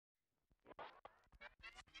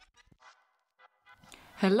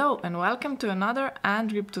Hello and welcome to another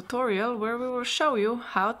Antgrip tutorial where we will show you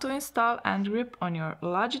how to install Antgrip on your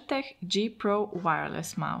Logitech G Pro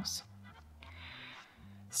wireless mouse.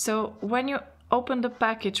 So when you open the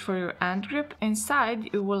package for your Antgrip,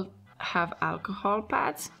 inside you will have alcohol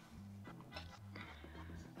pads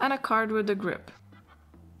and a card with a grip.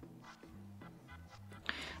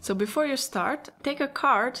 So before you start, take a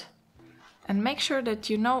card and make sure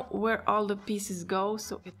that you know where all the pieces go,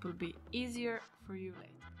 so it will be easier for you later.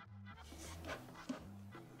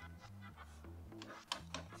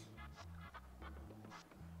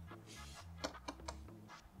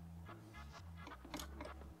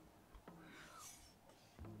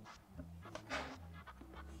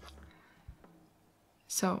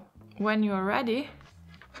 So when you are ready,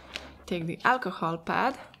 take the alcohol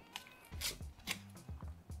pad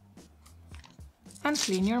and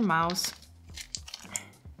clean your mouse.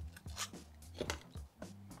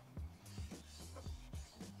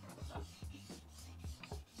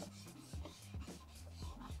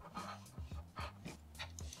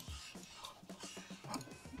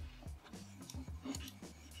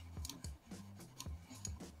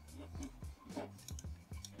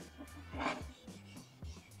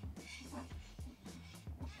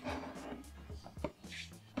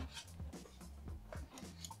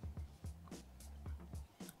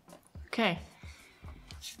 Okay,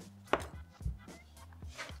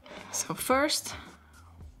 so first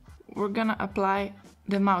we're gonna apply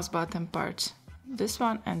the mouse button parts, this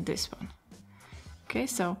one and this one. Okay,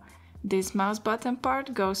 so this mouse button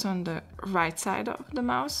part goes on the right side of the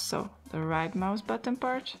mouse, so the right mouse button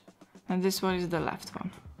part, and this one is the left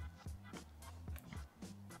one.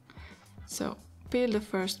 So peel the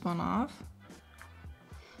first one off.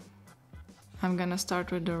 I'm gonna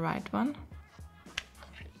start with the right one.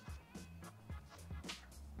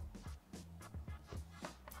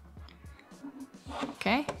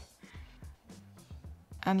 Okay,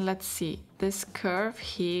 and let's see, this curve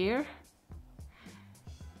here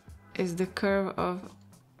is the curve of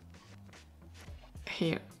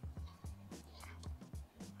here,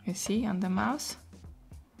 you see, on the mouse.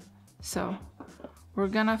 So we're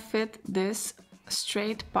gonna fit this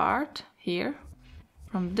straight part here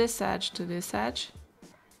from this edge to this edge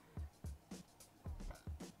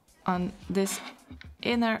on this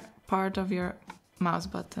inner part of your mouse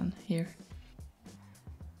button here.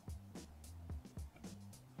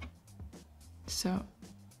 So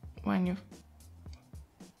when you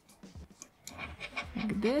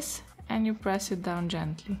like this and you press it down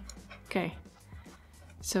gently. Okay,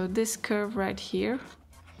 so this curve right here,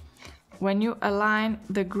 when you align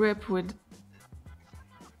the grip with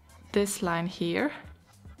this line here,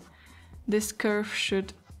 this curve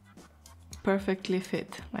should perfectly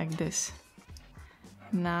fit like this.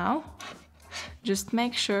 Now just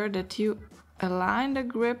make sure that you align the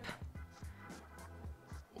grip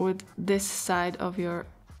with this side of your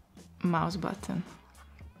mouse button,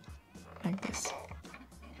 like this.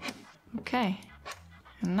 Okay,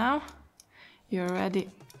 and now you're ready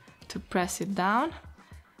to press it down,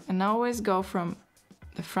 and always go from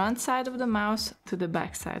the front side of the mouse to the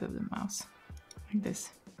back side of the mouse, like this.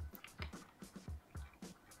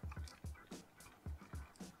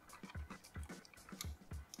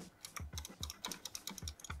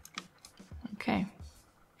 Okay.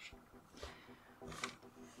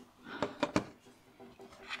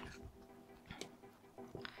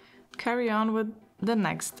 Carry on with the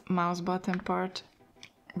next mouse button part,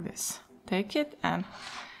 like this. Take it, and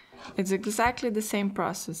it's exactly the same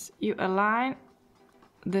process. You align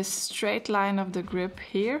this straight line of the grip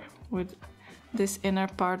here with this inner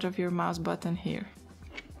part of your mouse button here.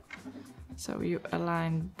 So you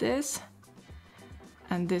align this,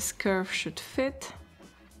 and this curve should fit.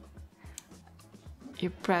 You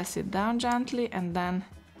press it down gently, and then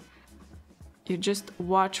you just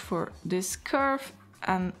watch for this curve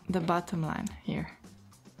and the bottom line here.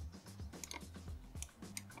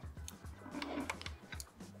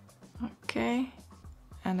 Okay,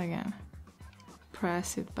 and again,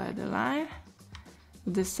 press it by the line.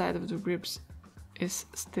 This side of the grips is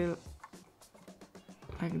still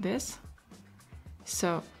like this.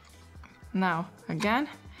 So now again,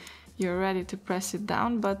 you're ready to press it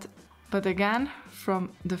down, but again from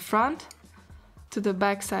the front to the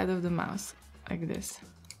back side of the mouse, like this.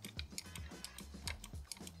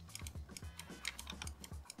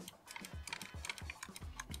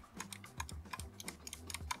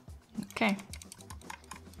 Okay.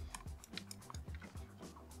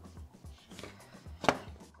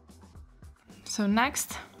 So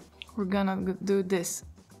next we're gonna do this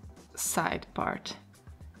side part.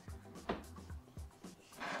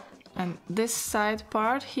 And this side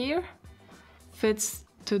part here fits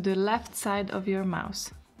to the left side of your mouse,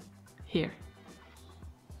 here.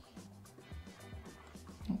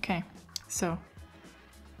 Okay, so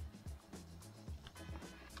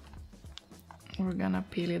we're gonna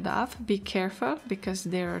peel it off. Be careful because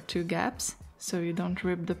there are two gaps, so you don't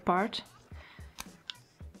rip the part.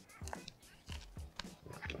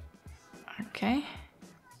 Okay,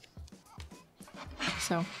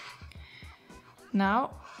 so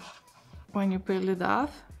now when you peel it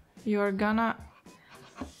off, you're gonna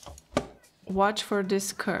watch for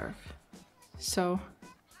this curve. So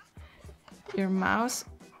your mouse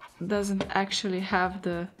doesn't actually have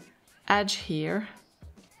the edge here.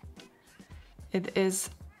 It is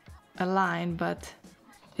a line, but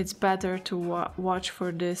it's better to watch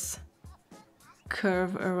for this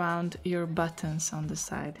curve around your buttons on the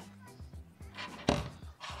side.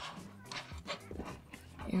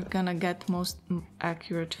 You're gonna get most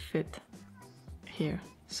accurate fit here.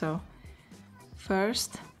 So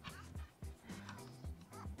first,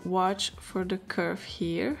 watch for the curve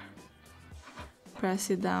here. Press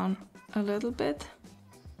it down a little bit.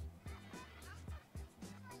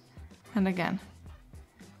 And again,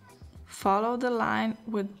 follow the line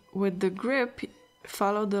with the grip,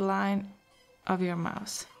 follow the line of your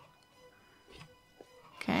mouse.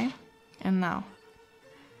 Okay, and now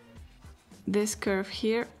this curve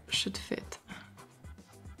here should fit.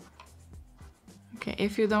 Okay,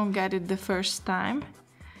 if you don't get it the first time,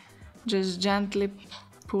 just gently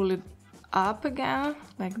pull it up again,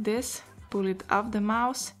 like this, pull it off the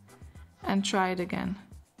mouse and try it again.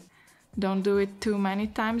 Don't do it too many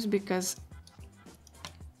times because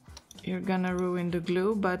you're gonna ruin the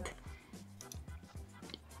glue, but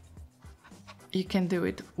you can do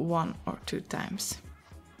it 1 or 2 times.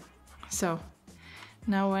 So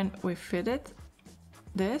now when we fit it,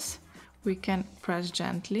 this, we can press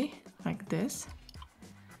gently like this.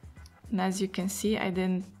 And as you can see, I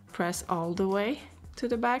didn't press all the way to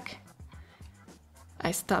the back.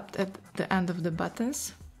 I stopped at the end of the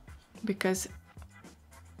buttons because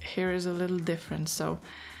here is a little different. So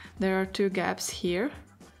there are 2 gaps here,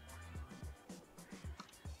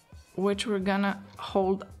 which we're gonna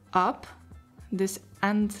hold up. This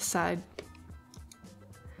end side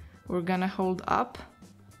we're gonna hold up.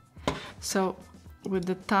 So with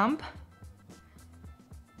the thumb,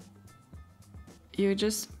 you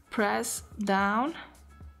just press down,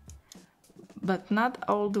 but not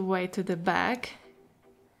all the way to the back,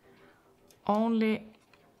 only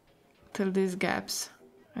till these gaps,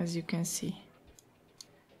 as you can see.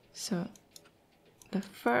 So the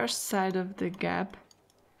first side of the gap,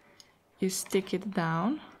 you stick it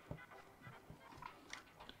down,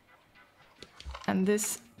 and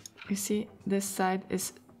this, you see, this side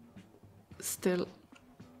is still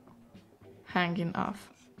hanging off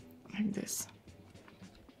like this.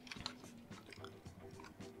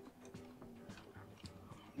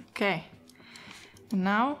 Okay,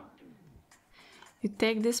 now you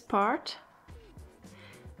take this part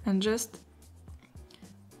and just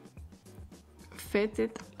fit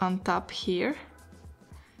it on top here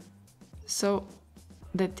so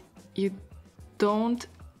that you don't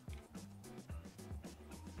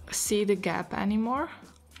see the gap anymore,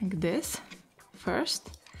 like this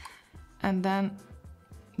first, and then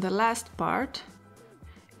the last part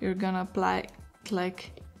you're gonna apply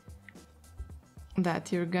like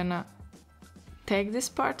that. You're gonna take this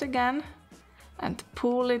part again and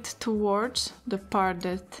pull it towards the part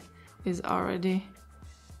that is already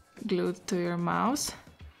glued to your mouse,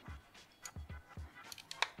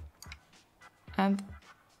 and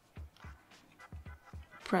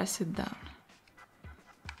press it down.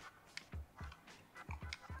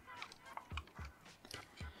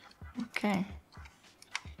 Okay.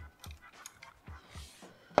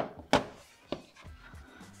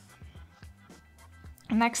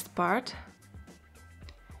 Next part,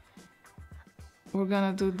 we're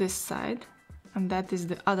gonna do this side, and that is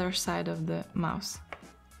the other side of the mouse.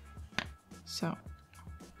 So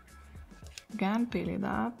again, peel it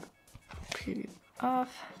up, peel it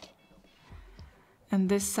off, and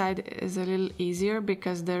this side is a little easier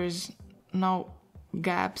because there is no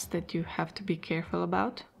gaps that you have to be careful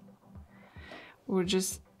about. We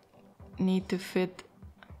just need to fit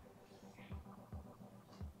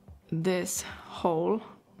this hole,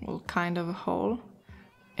 well, kind of a hole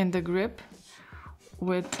in the grip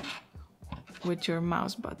with your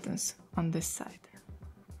mouse buttons on this side.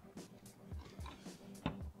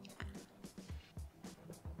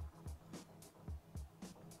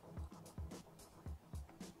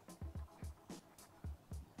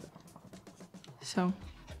 So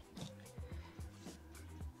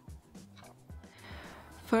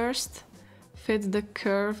first, fit the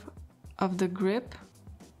curve of the grip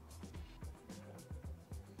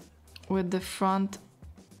with the front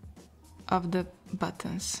of the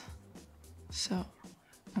buttons. So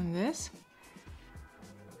on this,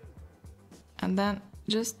 and then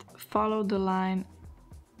just follow the line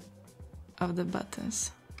of the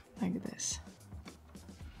buttons like this.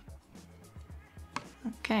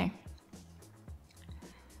 Okay,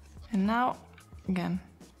 and now again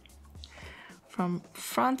from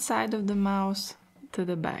front side of the mouse to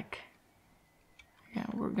the back. Yeah,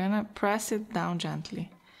 we're gonna press it down gently.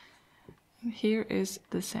 And here is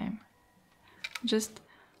the same. Just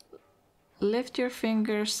lift your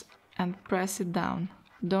fingers and press it down.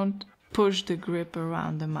 Don't push the grip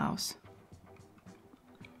around the mouse.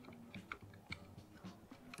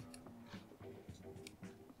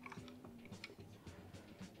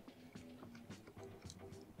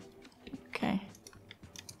 Okay.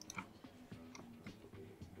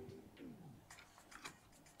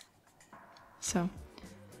 So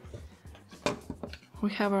we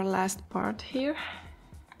have our last part here.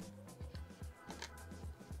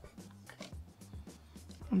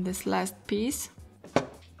 And this last piece,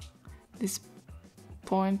 this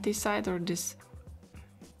pointy side, or this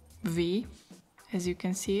V, as you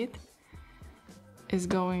can see it, is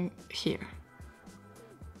going here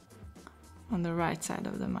on the right side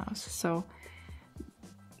of the mouse. So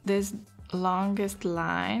this longest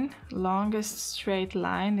straight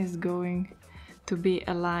line is going to be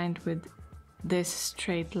aligned with this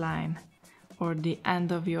straight line, or the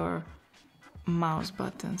end of your mouse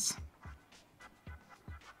buttons,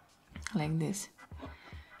 like this.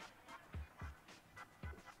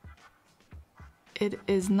 It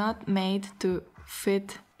is not made to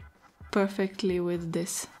fit perfectly with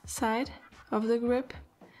this side of the grip,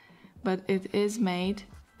 but it is made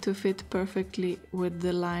to fit perfectly with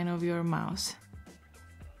the line of your mouse.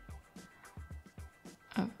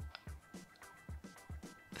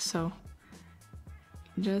 So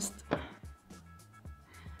just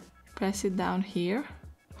press it down here,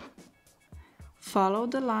 follow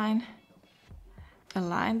the line,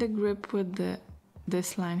 align the grip with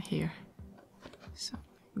this line here. So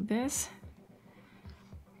like this,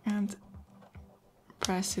 and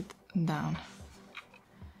press it down.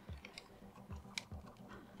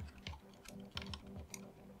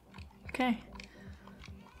 Okay.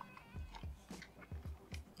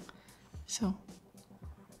 So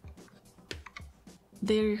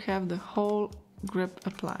there you have the whole grip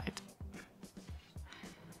applied.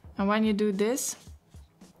 And when you do this,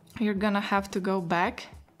 you're gonna have to go back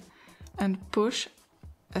and push,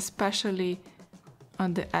 especially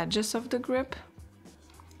on the edges of the grip,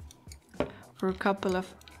 for a couple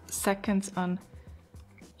of seconds on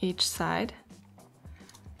each side.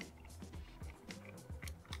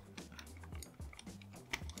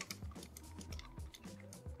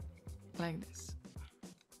 Like this.